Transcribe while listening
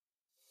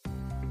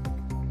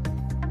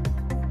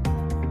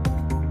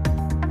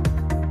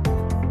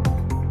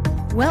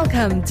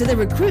Welcome to the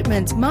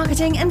Recruitment,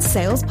 Marketing and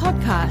Sales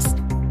Podcast.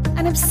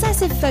 An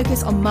obsessive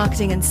focus on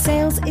marketing and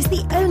sales is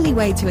the only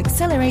way to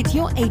accelerate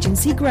your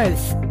agency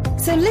growth.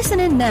 So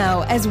listen in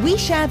now as we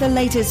share the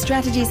latest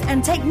strategies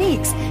and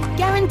techniques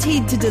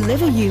guaranteed to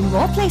deliver you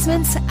more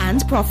placements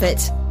and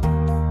profit.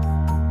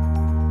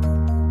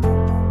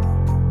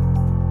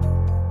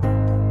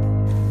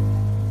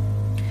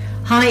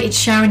 Hi, it's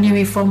Sharon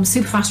Newey from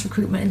Superfast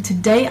Recruitment, and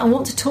today I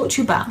want to talk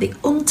to you about the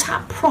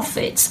untapped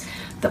profits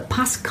that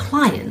past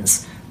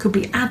clients could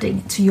be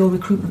adding to your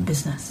recruitment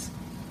business.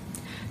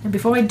 Now,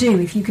 before I do,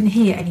 if you can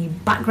hear any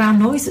background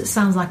noise that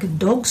sounds like a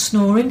dog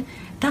snoring,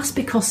 that's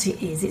because it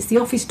is. It's the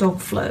office dog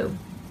Flo.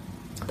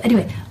 But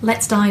anyway,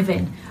 let's dive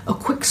in. A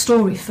quick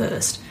story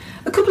first.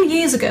 A couple of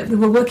years ago, we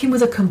were working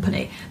with a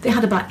company. They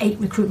had about 8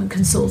 recruitment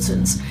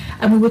consultants,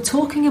 and we were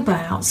talking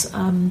about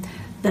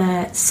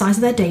the size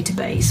of their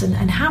database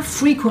and how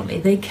frequently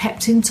they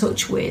kept in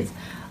touch with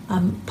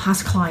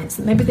past clients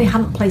that maybe they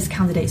hadn't placed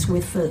candidates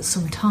with for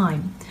some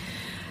time.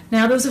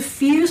 Now, there was a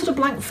few sort of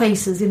blank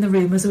faces in the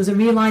room as there was a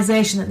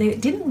realisation that they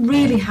didn't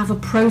really have a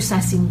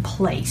process in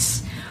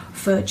place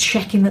for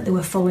checking that they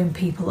were following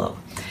people up.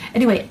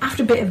 Anyway,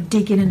 after a bit of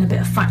digging and a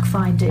bit of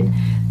fact-finding,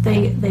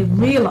 they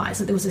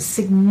realised that there was a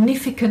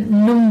significant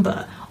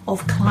number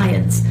of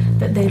clients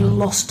that they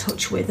lost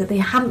touch with, that they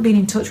hadn't been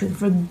in touch with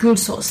for a good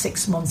sort of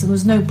 6 months, and there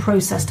was no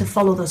process to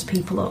follow those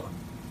people up.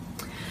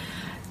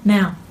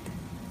 Now,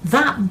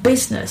 that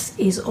business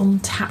is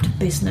untapped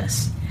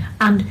business,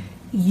 and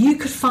you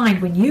could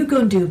find when you go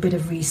and do a bit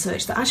of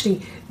research that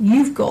actually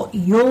you've got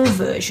your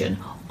version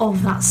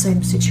of that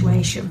same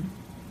situation.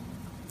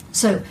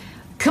 So,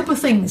 a couple of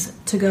things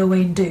to go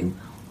away and do.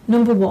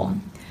 Number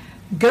one,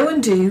 go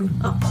and do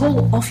a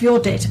pull off your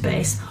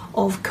database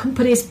of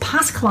companies'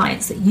 past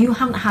clients that you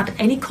haven't had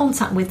any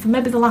contact with for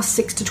maybe the last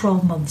 6 to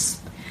 12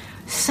 months.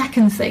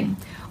 Second thing,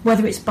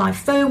 whether it's by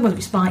phone, whether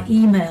it's by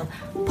email,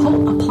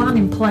 put a plan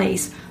in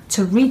place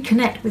to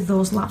reconnect with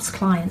those lapsed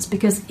clients,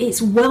 because it's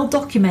well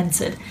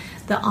documented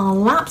that our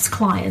lapsed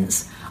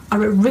clients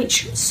are a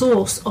rich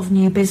source of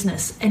new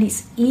business, and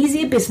it's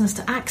easier business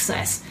to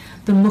access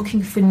than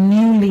looking for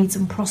new leads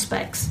and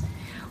prospects,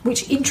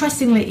 which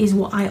interestingly is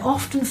what I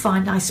often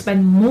find I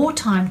spend more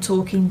time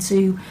talking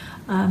to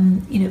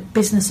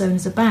business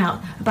owners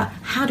about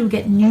how do we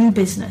get new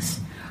business,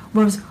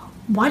 whereas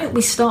why don't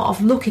we start off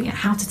looking at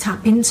how to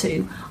tap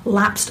into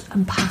lapsed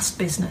and past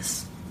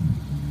business.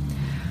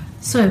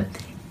 So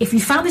if you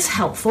found this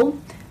helpful,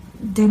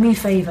 do me a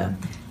favour,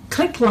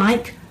 click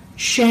like,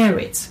 share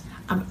it.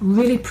 I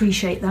really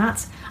appreciate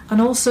that,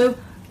 and also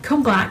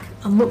come back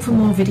and look for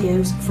more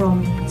videos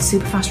from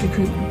Superfast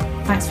Recruitment.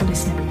 Thanks for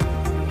listening.